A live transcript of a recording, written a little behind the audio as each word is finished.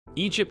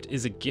Egypt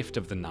is a gift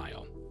of the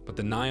Nile, but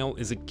the Nile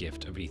is a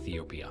gift of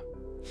Ethiopia.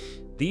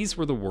 These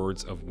were the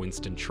words of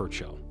Winston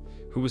Churchill,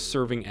 who was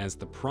serving as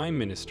the Prime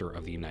Minister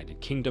of the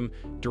United Kingdom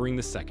during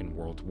the Second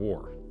World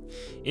War.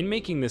 In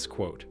making this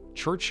quote,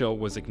 Churchill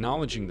was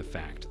acknowledging the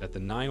fact that the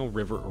Nile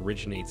River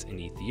originates in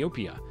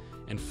Ethiopia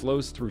and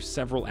flows through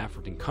several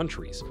African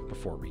countries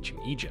before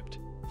reaching Egypt.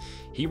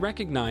 He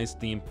recognized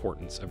the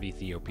importance of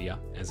Ethiopia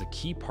as a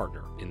key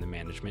partner in the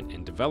management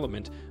and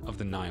development of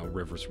the Nile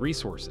River's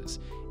resources,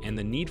 and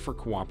the need for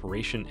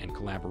cooperation and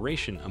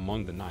collaboration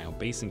among the Nile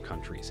Basin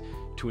countries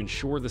to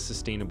ensure the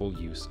sustainable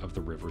use of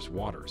the river's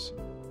waters.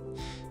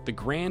 The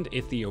Grand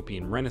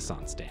Ethiopian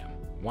Renaissance Dam,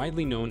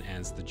 widely known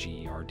as the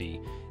GERD,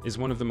 is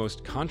one of the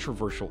most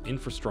controversial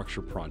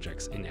infrastructure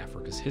projects in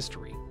Africa's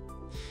history.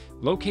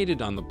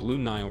 Located on the Blue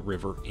Nile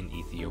River in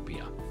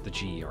Ethiopia, the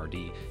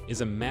GERD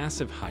is a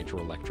massive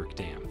hydroelectric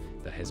dam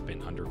that has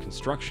been under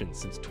construction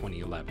since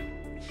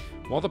 2011.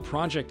 While the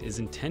project is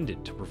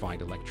intended to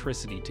provide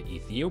electricity to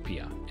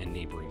Ethiopia and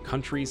neighboring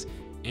countries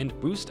and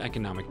boost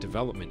economic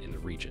development in the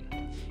region,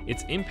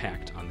 its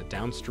impact on the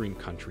downstream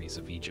countries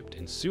of Egypt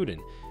and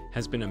Sudan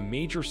has been a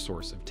major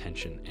source of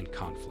tension and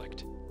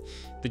conflict.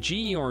 The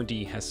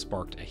GERD has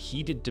sparked a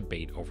heated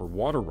debate over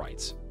water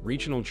rights,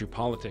 regional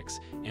geopolitics,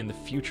 and the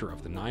future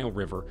of the Nile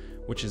River,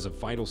 which is a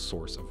vital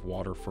source of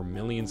water for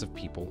millions of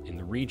people in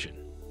the region.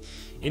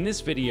 In this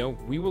video,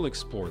 we will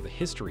explore the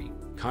history,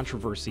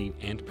 controversy,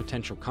 and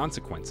potential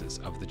consequences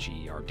of the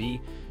GERD,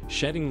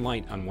 shedding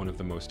light on one of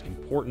the most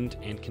important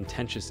and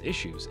contentious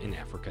issues in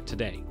Africa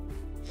today.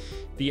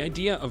 The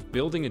idea of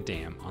building a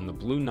dam on the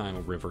Blue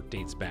Nile River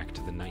dates back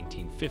to the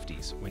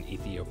 1950s, when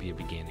Ethiopia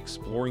began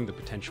exploring the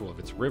potential of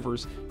its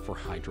rivers for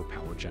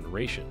hydropower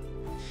generation.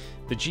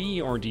 The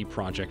GERD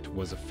project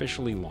was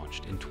officially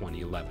launched in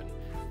 2011,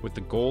 with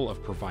the goal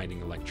of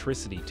providing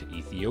electricity to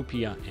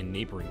Ethiopia and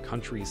neighboring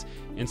countries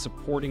and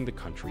supporting the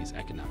country's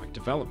economic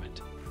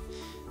development.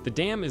 The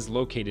dam is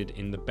located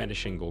in the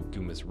Benishangul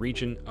Gumuz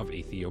region of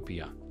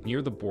Ethiopia,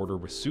 near the border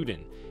with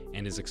Sudan,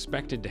 and is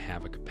expected to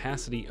have a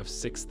capacity of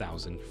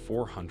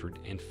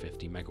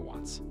 6,450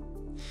 megawatts.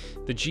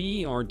 The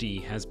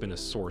GERD has been a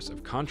source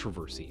of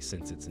controversy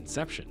since its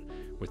inception,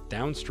 with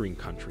downstream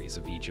countries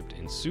of Egypt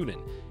and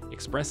Sudan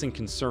expressing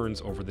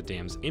concerns over the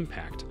dam's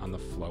impact on the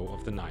flow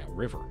of the Nile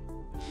River.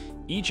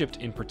 Egypt,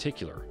 in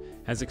particular,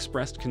 has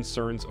expressed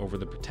concerns over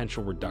the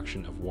potential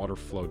reduction of water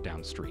flow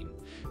downstream,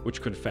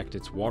 which could affect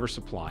its water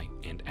supply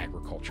and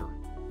agriculture.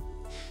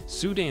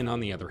 Sudan, on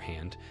the other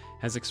hand,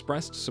 has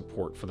expressed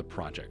support for the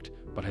project,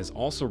 but has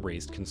also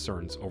raised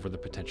concerns over the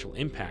potential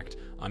impact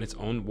on its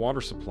own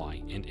water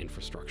supply and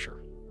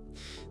infrastructure.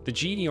 The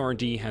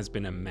GERD has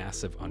been a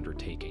massive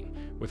undertaking,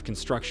 with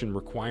construction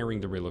requiring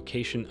the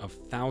relocation of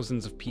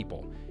thousands of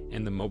people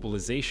and the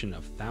mobilization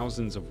of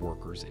thousands of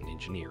workers and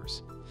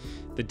engineers.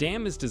 The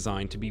dam is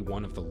designed to be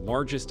one of the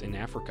largest in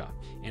Africa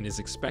and is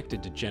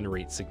expected to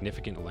generate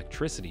significant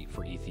electricity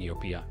for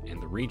Ethiopia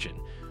and the region,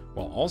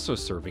 while also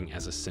serving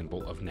as a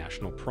symbol of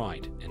national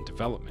pride and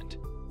development.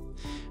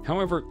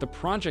 However, the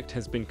project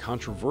has been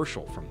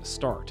controversial from the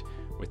start,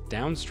 with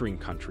downstream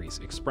countries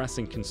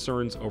expressing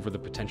concerns over the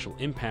potential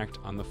impact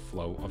on the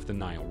flow of the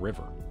Nile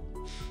River.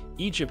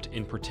 Egypt,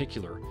 in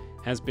particular,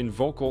 has been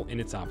vocal in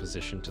its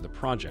opposition to the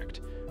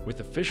project, with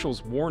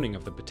officials warning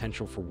of the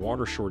potential for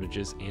water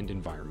shortages and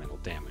environmental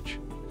damage.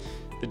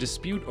 The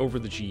dispute over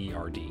the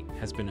GERD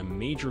has been a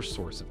major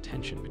source of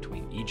tension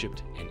between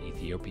Egypt and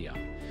Ethiopia,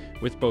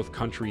 with both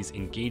countries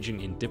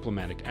engaging in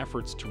diplomatic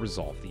efforts to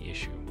resolve the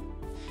issue.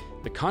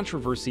 The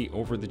controversy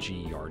over the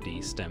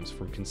GERD stems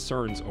from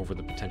concerns over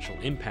the potential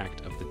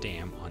impact of the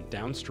dam on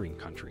downstream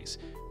countries,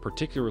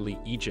 particularly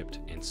Egypt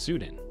and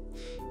Sudan.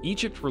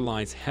 Egypt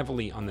relies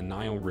heavily on the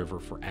Nile River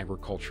for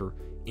agriculture,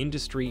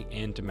 industry,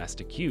 and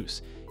domestic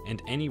use,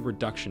 and any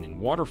reduction in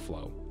water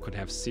flow could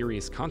have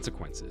serious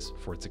consequences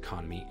for its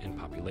economy and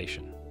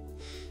population.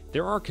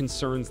 There are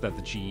concerns that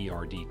the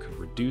GERD could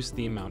reduce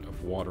the amount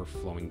of water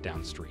flowing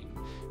downstream,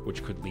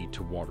 which could lead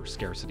to water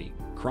scarcity,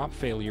 crop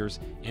failures,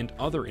 and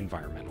other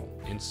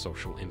environmental and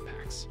social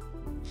impacts.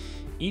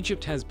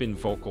 Egypt has been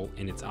vocal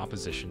in its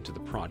opposition to the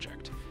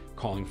project,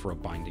 calling for a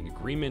binding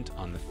agreement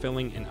on the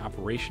filling and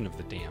operation of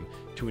the dam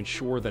to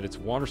ensure that its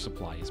water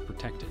supply is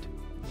protected.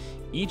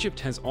 Egypt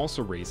has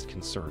also raised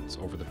concerns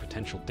over the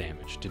potential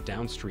damage to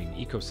downstream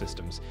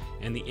ecosystems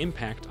and the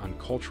impact on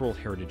cultural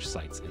heritage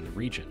sites in the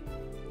region.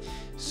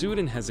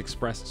 Sudan has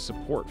expressed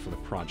support for the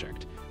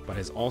project, but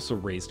has also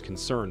raised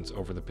concerns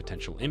over the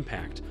potential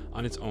impact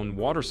on its own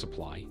water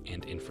supply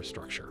and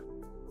infrastructure.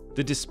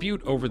 The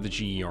dispute over the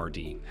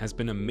GERD has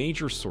been a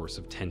major source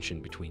of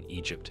tension between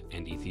Egypt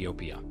and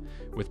Ethiopia,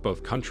 with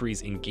both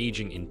countries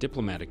engaging in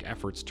diplomatic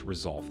efforts to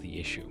resolve the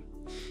issue.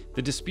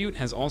 The dispute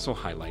has also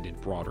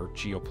highlighted broader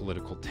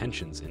geopolitical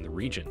tensions in the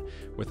region,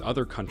 with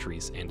other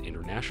countries and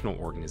international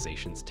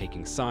organizations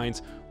taking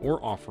sides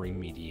or offering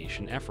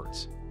mediation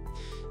efforts.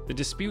 The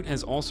dispute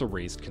has also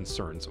raised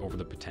concerns over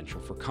the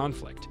potential for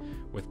conflict,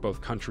 with both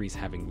countries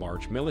having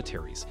large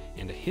militaries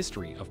and a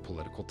history of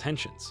political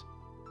tensions.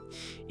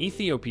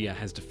 Ethiopia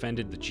has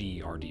defended the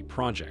GERD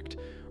project,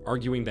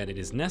 arguing that it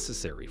is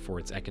necessary for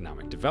its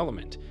economic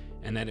development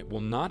and that it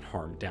will not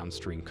harm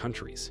downstream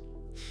countries.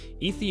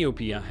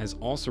 Ethiopia has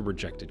also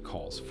rejected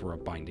calls for a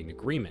binding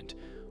agreement,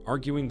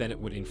 arguing that it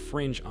would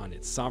infringe on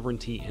its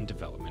sovereignty and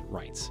development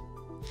rights.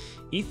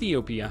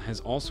 Ethiopia has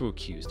also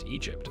accused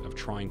Egypt of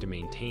trying to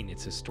maintain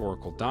its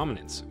historical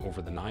dominance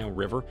over the Nile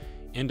River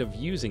and of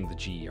using the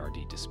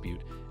GERD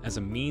dispute as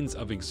a means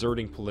of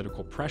exerting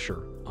political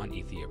pressure on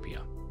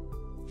Ethiopia.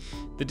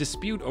 The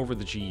dispute over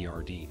the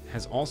GERD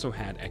has also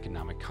had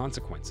economic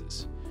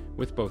consequences,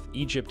 with both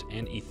Egypt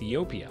and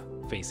Ethiopia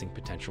facing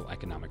potential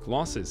economic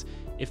losses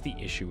if the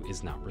issue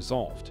is not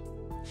resolved.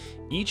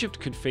 Egypt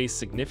could face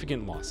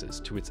significant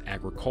losses to its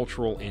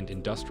agricultural and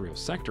industrial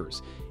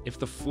sectors if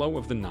the flow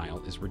of the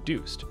Nile is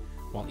reduced,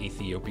 while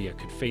Ethiopia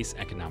could face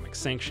economic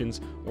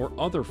sanctions or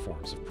other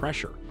forms of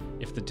pressure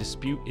if the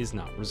dispute is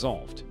not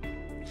resolved.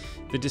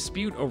 The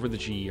dispute over the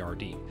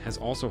GERD has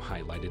also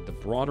highlighted the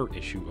broader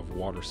issue of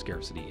water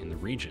scarcity in the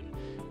region,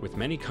 with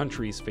many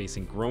countries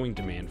facing growing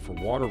demand for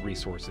water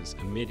resources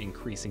amid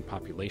increasing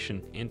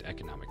population and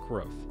economic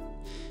growth.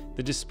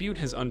 The dispute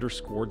has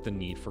underscored the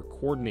need for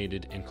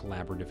coordinated and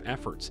collaborative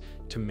efforts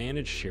to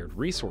manage shared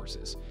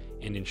resources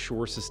and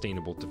ensure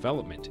sustainable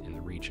development in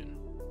the region.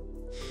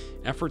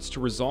 Efforts to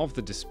resolve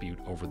the dispute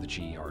over the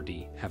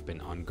GERD have been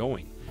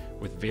ongoing,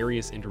 with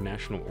various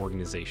international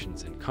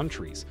organizations and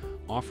countries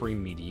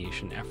offering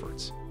mediation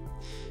efforts.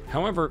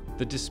 However,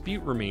 the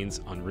dispute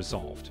remains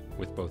unresolved,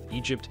 with both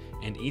Egypt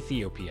and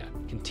Ethiopia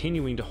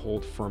continuing to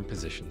hold firm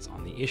positions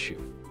on the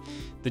issue.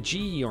 The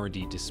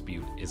GERD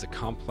dispute is a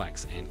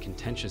complex and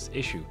contentious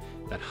issue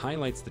that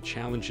highlights the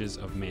challenges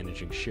of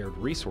managing shared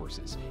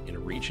resources in a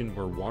region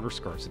where water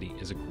scarcity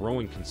is a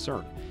growing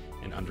concern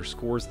and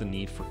underscores the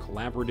need for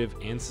collaborative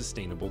and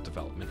sustainable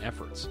development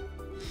efforts.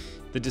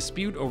 The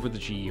dispute over the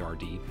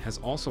GERD has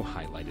also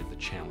highlighted the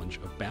challenge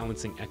of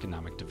balancing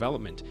economic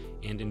development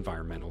and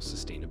environmental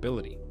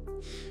sustainability.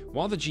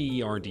 While the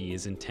GERD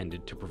is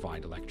intended to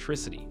provide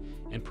electricity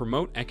and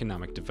promote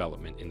economic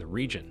development in the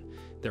region,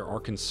 there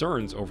are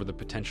concerns over the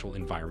potential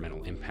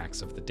environmental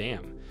impacts of the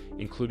dam,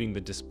 including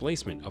the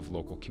displacement of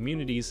local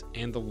communities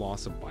and the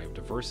loss of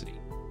biodiversity.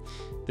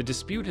 The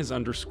dispute has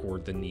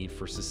underscored the need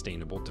for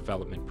sustainable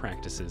development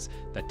practices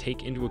that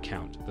take into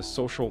account the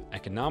social,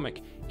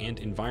 economic, and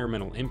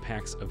environmental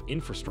impacts of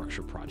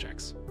infrastructure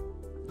projects.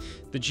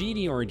 The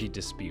GERD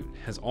dispute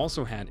has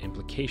also had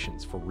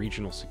implications for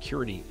regional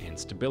security and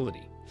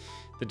stability.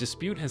 The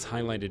dispute has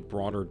highlighted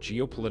broader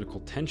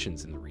geopolitical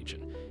tensions in the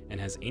region and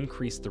has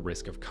increased the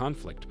risk of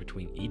conflict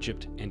between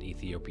Egypt and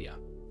Ethiopia.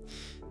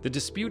 The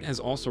dispute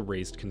has also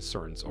raised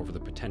concerns over the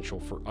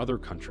potential for other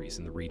countries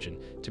in the region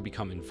to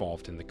become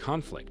involved in the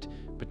conflict,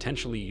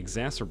 potentially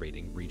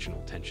exacerbating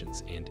regional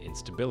tensions and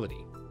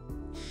instability.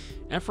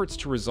 Efforts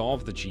to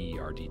resolve the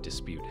GERD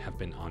dispute have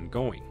been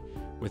ongoing,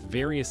 with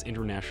various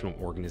international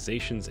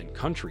organizations and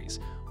countries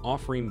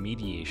offering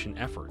mediation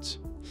efforts.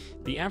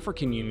 The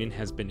African Union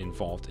has been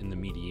involved in the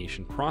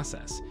mediation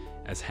process,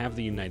 as have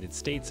the United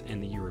States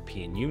and the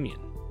European Union.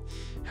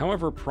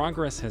 However,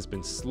 progress has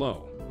been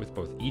slow, with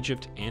both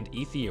Egypt and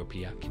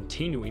Ethiopia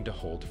continuing to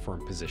hold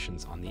firm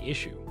positions on the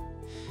issue.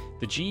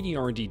 The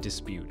GERD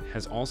dispute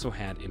has also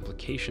had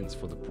implications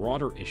for the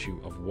broader issue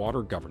of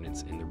water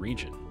governance in the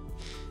region.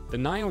 The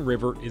Nile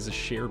River is a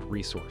shared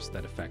resource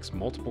that affects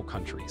multiple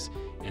countries,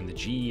 and the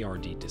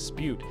GERD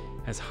dispute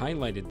has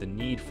highlighted the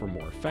need for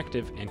more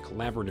effective and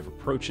collaborative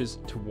approaches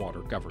to water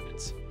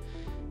governance.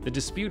 The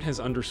dispute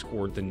has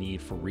underscored the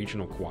need for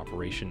regional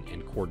cooperation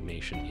and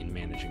coordination in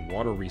managing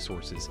water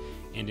resources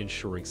and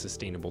ensuring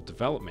sustainable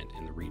development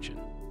in the region.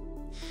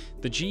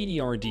 The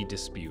GERD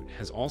dispute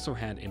has also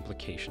had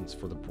implications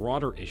for the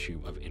broader issue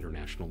of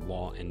international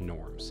law and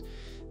norms.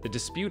 The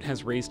dispute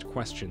has raised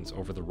questions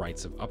over the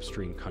rights of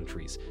upstream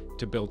countries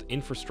to build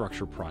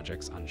infrastructure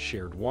projects on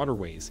shared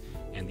waterways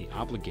and the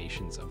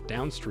obligations of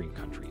downstream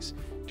countries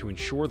to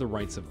ensure the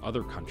rights of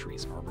other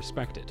countries are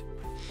respected.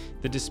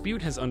 The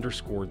dispute has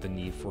underscored the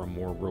need for a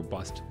more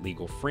robust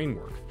legal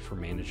framework for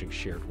managing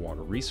shared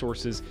water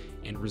resources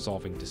and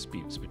resolving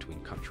disputes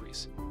between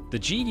countries. The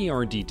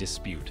GERD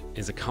dispute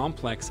is a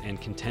complex and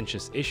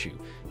contentious issue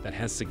that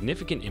has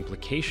significant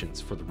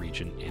implications for the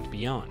region and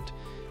beyond.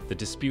 The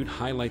dispute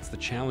highlights the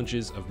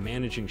challenges of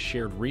managing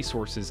shared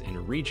resources in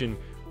a region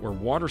where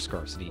water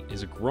scarcity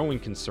is a growing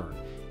concern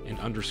and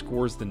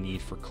underscores the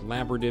need for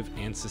collaborative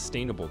and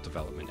sustainable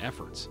development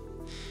efforts.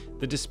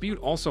 The dispute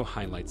also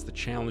highlights the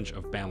challenge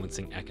of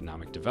balancing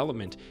economic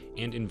development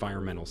and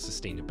environmental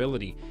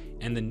sustainability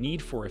and the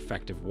need for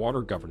effective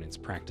water governance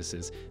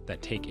practices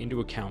that take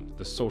into account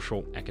the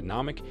social,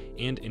 economic,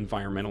 and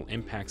environmental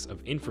impacts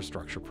of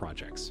infrastructure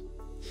projects.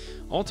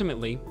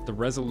 Ultimately, the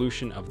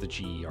resolution of the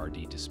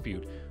GERD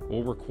dispute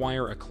will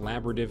require a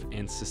collaborative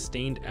and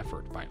sustained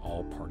effort by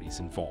all parties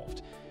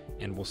involved,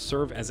 and will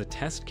serve as a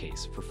test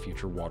case for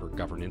future water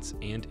governance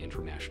and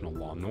international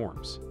law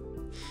norms.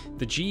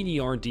 The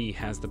GERD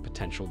has the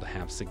potential to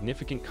have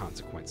significant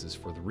consequences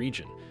for the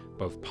region,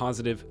 both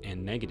positive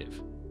and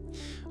negative.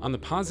 On the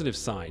positive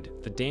side,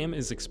 the dam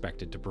is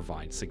expected to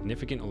provide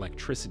significant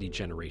electricity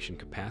generation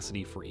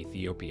capacity for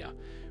Ethiopia,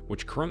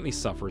 which currently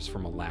suffers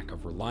from a lack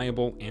of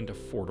reliable and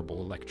affordable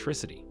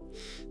electricity.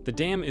 The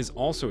dam is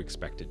also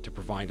expected to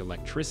provide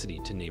electricity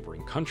to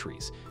neighboring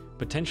countries,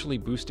 potentially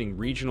boosting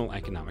regional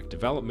economic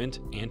development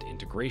and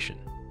integration.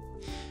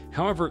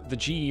 However, the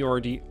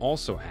GERD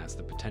also has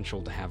the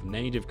potential to have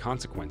negative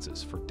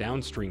consequences for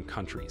downstream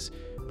countries,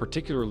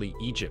 particularly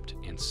Egypt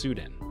and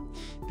Sudan.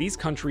 These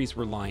countries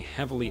rely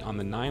heavily on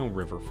the Nile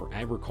River for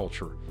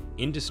agriculture,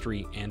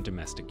 industry, and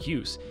domestic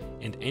use,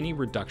 and any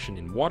reduction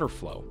in water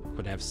flow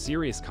could have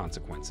serious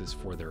consequences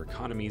for their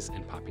economies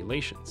and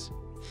populations.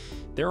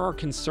 There are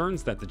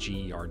concerns that the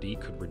GERD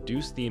could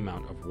reduce the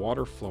amount of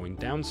water flowing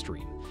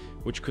downstream,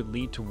 which could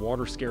lead to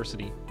water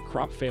scarcity,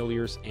 crop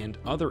failures, and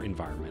other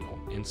environmental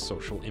and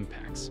social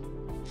impacts.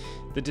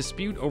 The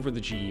dispute over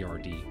the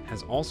GERD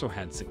has also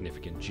had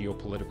significant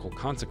geopolitical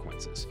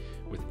consequences,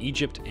 with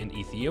Egypt and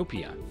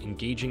Ethiopia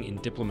engaging in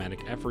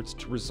diplomatic efforts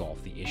to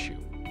resolve the issue.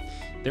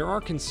 There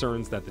are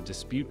concerns that the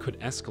dispute could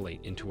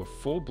escalate into a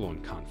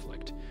full-blown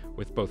conflict,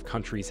 with both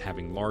countries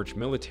having large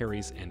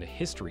militaries and a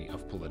history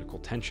of political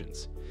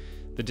tensions.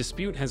 The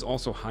dispute has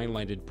also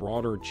highlighted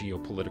broader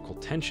geopolitical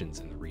tensions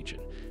in the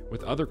region,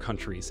 with other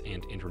countries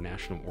and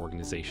international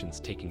organizations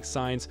taking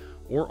sides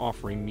or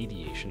offering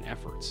mediation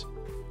efforts.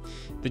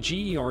 The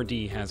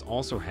GERD has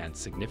also had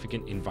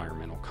significant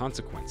environmental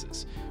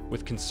consequences,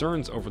 with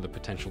concerns over the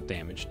potential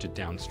damage to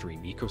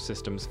downstream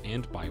ecosystems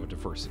and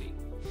biodiversity.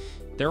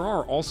 There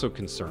are also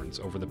concerns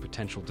over the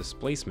potential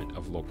displacement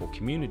of local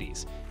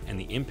communities and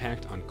the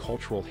impact on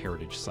cultural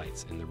heritage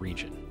sites in the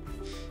region.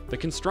 The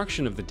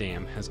construction of the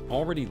dam has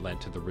already led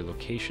to the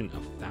relocation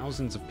of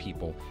thousands of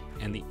people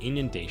and the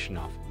inundation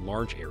of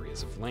large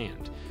areas of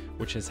land,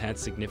 which has had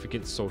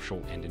significant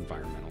social and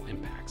environmental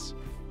impacts.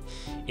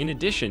 In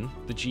addition,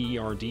 the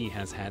GERD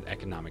has had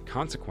economic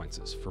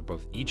consequences for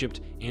both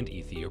Egypt and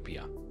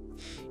Ethiopia.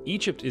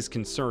 Egypt is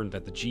concerned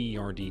that the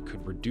GERD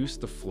could reduce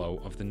the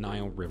flow of the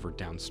Nile River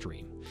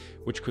downstream,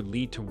 which could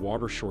lead to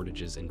water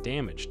shortages and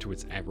damage to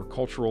its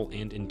agricultural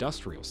and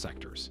industrial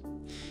sectors.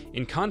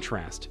 In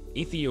contrast,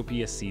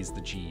 Ethiopia sees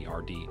the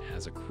GERD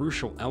as a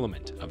crucial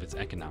element of its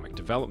economic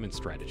development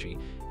strategy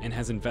and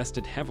has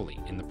invested heavily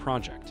in the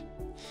project.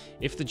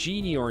 If the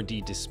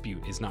GERD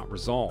dispute is not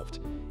resolved,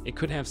 it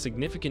could have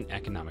significant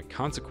economic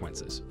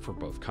consequences for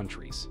both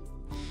countries.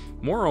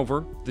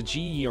 Moreover, the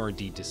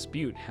GERD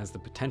dispute has the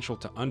potential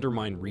to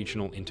undermine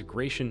regional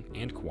integration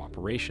and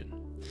cooperation.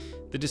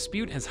 The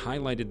dispute has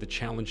highlighted the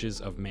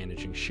challenges of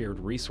managing shared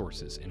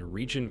resources in a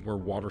region where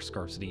water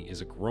scarcity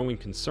is a growing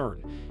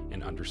concern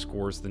and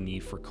underscores the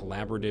need for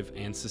collaborative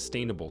and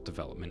sustainable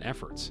development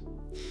efforts.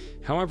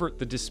 However,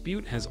 the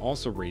dispute has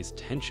also raised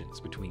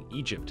tensions between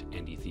Egypt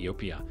and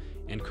Ethiopia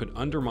and could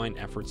undermine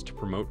efforts to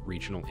promote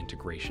regional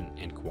integration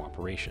and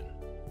cooperation.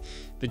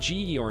 The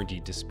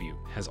GERD dispute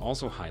has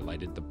also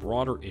highlighted the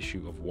broader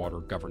issue of water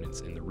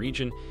governance in the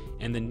region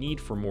and the need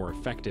for more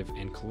effective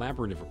and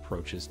collaborative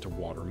approaches to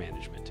water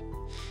management.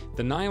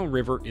 The Nile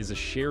River is a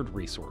shared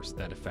resource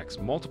that affects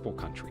multiple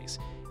countries,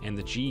 and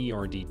the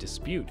GERD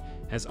dispute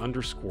has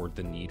underscored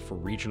the need for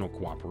regional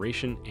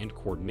cooperation and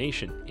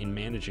coordination in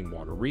managing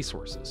water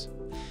resources.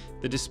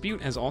 The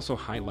dispute has also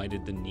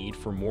highlighted the need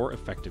for more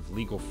effective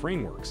legal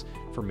frameworks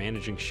for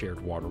managing shared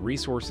water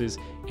resources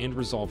and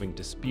resolving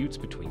disputes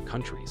between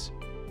countries.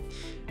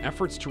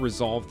 Efforts to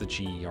resolve the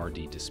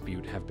GERD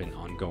dispute have been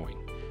ongoing,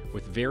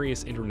 with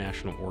various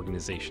international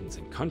organizations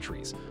and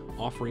countries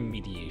offering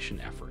mediation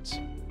efforts.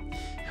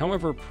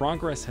 However,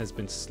 progress has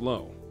been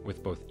slow,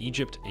 with both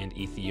Egypt and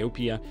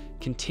Ethiopia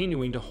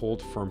continuing to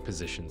hold firm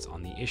positions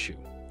on the issue.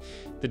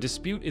 The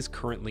dispute is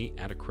currently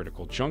at a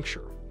critical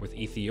juncture, with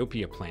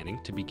Ethiopia planning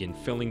to begin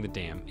filling the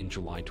dam in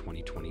July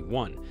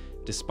 2021,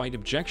 despite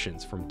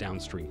objections from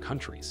downstream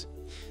countries.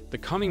 The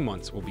coming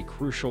months will be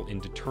crucial in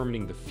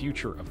determining the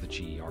future of the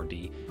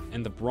GERD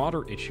and the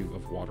broader issue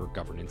of water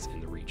governance in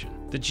the region.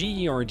 The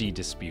GERD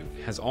dispute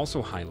has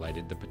also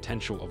highlighted the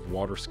potential of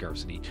water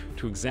scarcity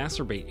to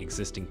exacerbate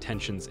existing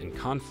tensions and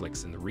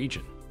conflicts in the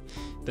region.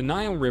 The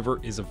Nile River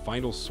is a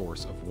vital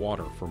source of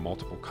water for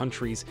multiple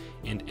countries,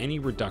 and any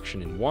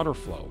reduction in water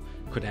flow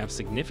could have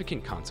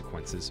significant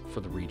consequences for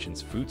the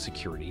region's food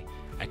security,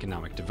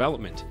 economic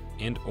development,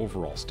 and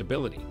overall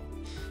stability.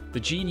 The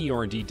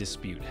GERD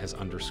dispute has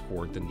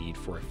underscored the need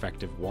for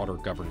effective water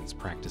governance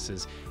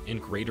practices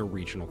and greater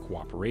regional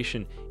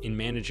cooperation in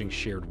managing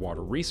shared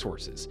water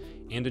resources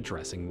and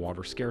addressing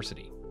water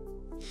scarcity.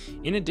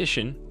 In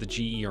addition, the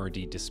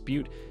GERD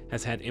dispute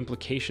has had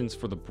implications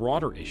for the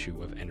broader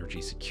issue of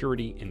energy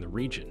security in the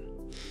region.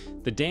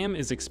 The dam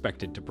is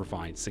expected to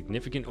provide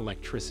significant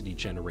electricity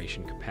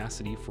generation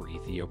capacity for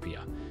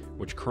Ethiopia,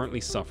 which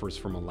currently suffers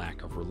from a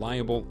lack of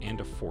reliable and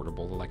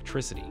affordable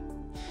electricity.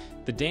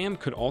 The dam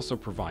could also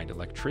provide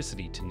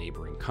electricity to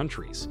neighboring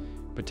countries,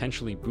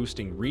 potentially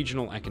boosting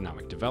regional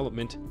economic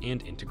development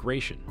and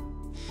integration.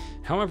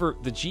 However,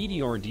 the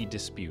GDRD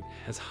dispute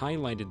has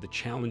highlighted the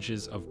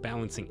challenges of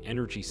balancing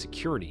energy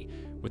security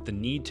with the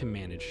need to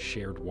manage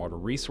shared water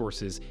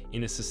resources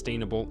in a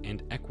sustainable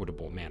and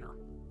equitable manner.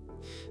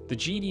 The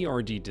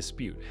GDRD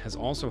dispute has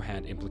also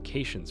had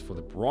implications for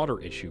the broader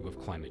issue of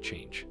climate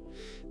change.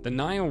 The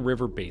Nile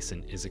River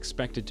basin is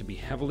expected to be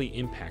heavily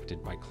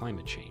impacted by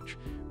climate change,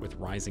 with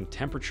rising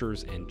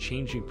temperatures and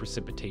changing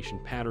precipitation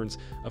patterns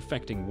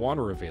affecting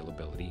water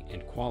availability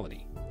and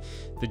quality.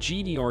 The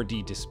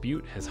GDRD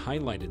dispute has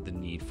highlighted the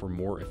need for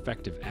more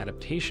effective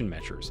adaptation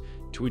measures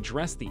to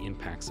address the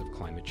impacts of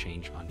climate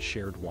change on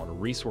shared water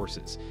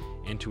resources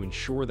and to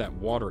ensure that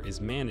water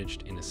is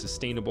managed in a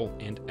sustainable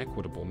and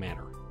equitable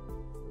manner.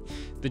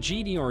 The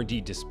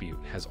GDRD dispute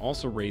has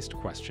also raised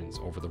questions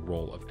over the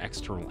role of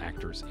external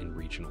actors in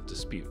regional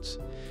disputes.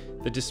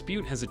 The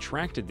dispute has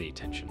attracted the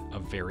attention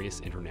of various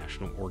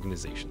international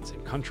organizations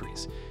and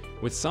countries,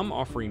 with some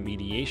offering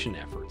mediation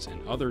efforts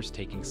and others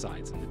taking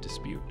sides in the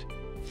dispute.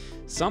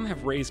 Some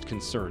have raised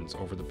concerns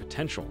over the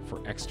potential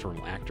for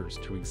external actors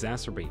to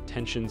exacerbate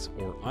tensions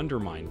or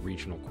undermine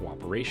regional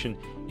cooperation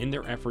in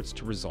their efforts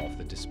to resolve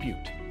the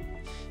dispute.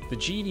 The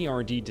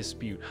GDRD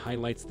dispute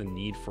highlights the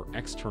need for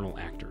external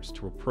actors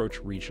to approach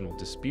regional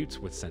disputes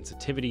with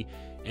sensitivity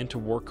and to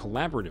work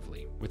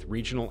collaboratively with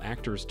regional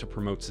actors to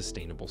promote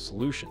sustainable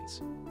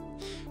solutions.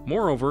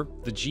 Moreover,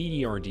 the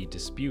GDRD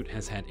dispute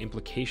has had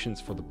implications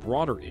for the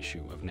broader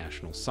issue of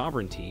national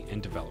sovereignty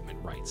and development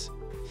rights.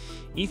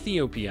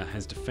 Ethiopia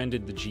has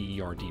defended the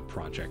GERD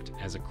project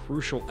as a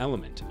crucial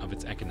element of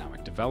its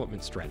economic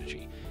development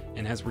strategy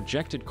and has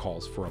rejected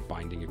calls for a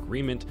binding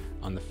agreement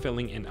on the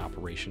filling and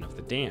operation of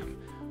the dam,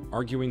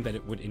 arguing that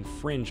it would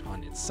infringe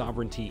on its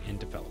sovereignty and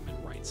development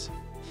rights.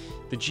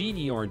 The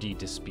GERD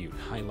dispute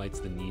highlights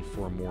the need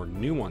for a more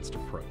nuanced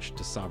approach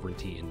to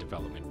sovereignty and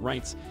development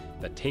rights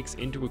that takes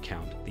into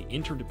account the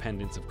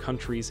interdependence of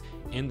countries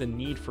and the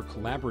need for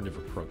collaborative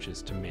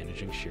approaches to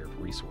managing shared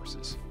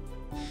resources.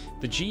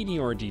 The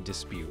GDRD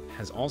dispute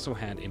has also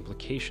had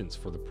implications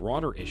for the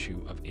broader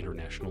issue of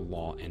international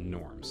law and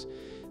norms.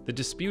 The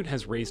dispute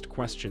has raised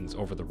questions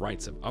over the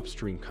rights of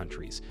upstream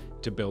countries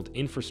to build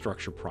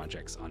infrastructure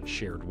projects on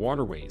shared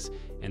waterways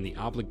and the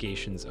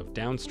obligations of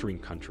downstream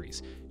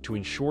countries to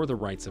ensure the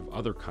rights of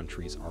other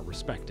countries are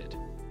respected.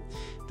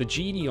 The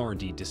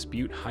GDRD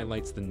dispute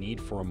highlights the need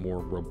for a more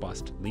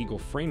robust legal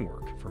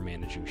framework for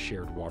managing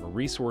shared water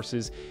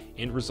resources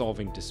and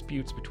resolving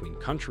disputes between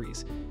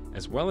countries,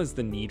 as well as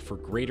the need for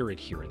greater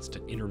adherence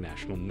to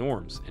international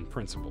norms and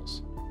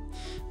principles.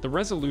 The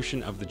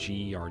resolution of the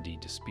GERD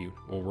dispute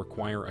will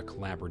require a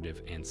collaborative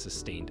and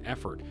sustained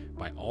effort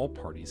by all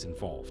parties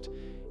involved,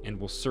 and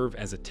will serve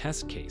as a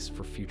test case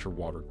for future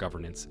water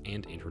governance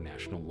and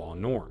international law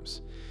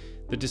norms.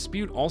 The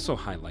dispute also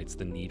highlights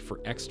the need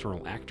for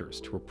external actors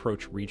to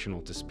approach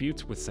regional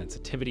disputes with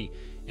sensitivity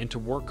and to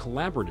work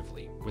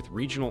collaboratively with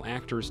regional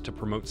actors to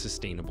promote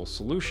sustainable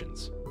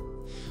solutions.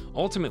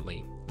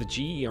 Ultimately, the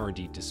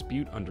GERD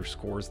dispute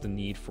underscores the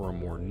need for a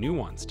more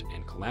nuanced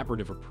and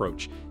collaborative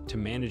approach to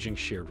managing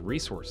shared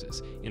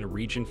resources in a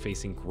region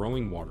facing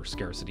growing water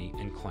scarcity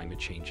and climate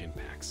change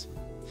impacts.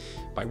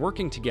 By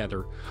working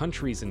together,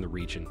 countries in the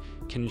region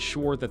can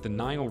ensure that the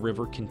Nile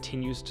River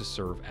continues to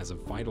serve as a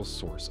vital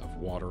source of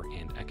water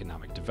and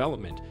economic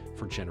development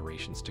for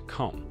generations to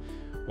come,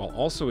 while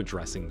also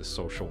addressing the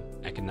social,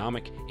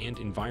 economic, and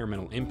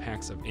environmental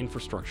impacts of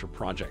infrastructure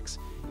projects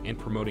and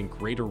promoting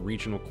greater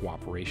regional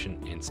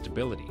cooperation and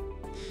stability.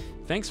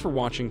 Thanks for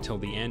watching till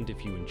the end.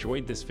 If you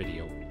enjoyed this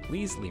video,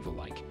 please leave a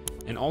like,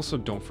 and also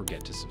don't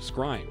forget to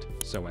subscribe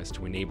so as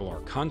to enable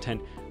our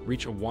content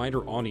reach a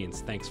wider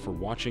audience. Thanks for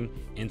watching,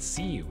 and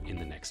see you in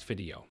the next video.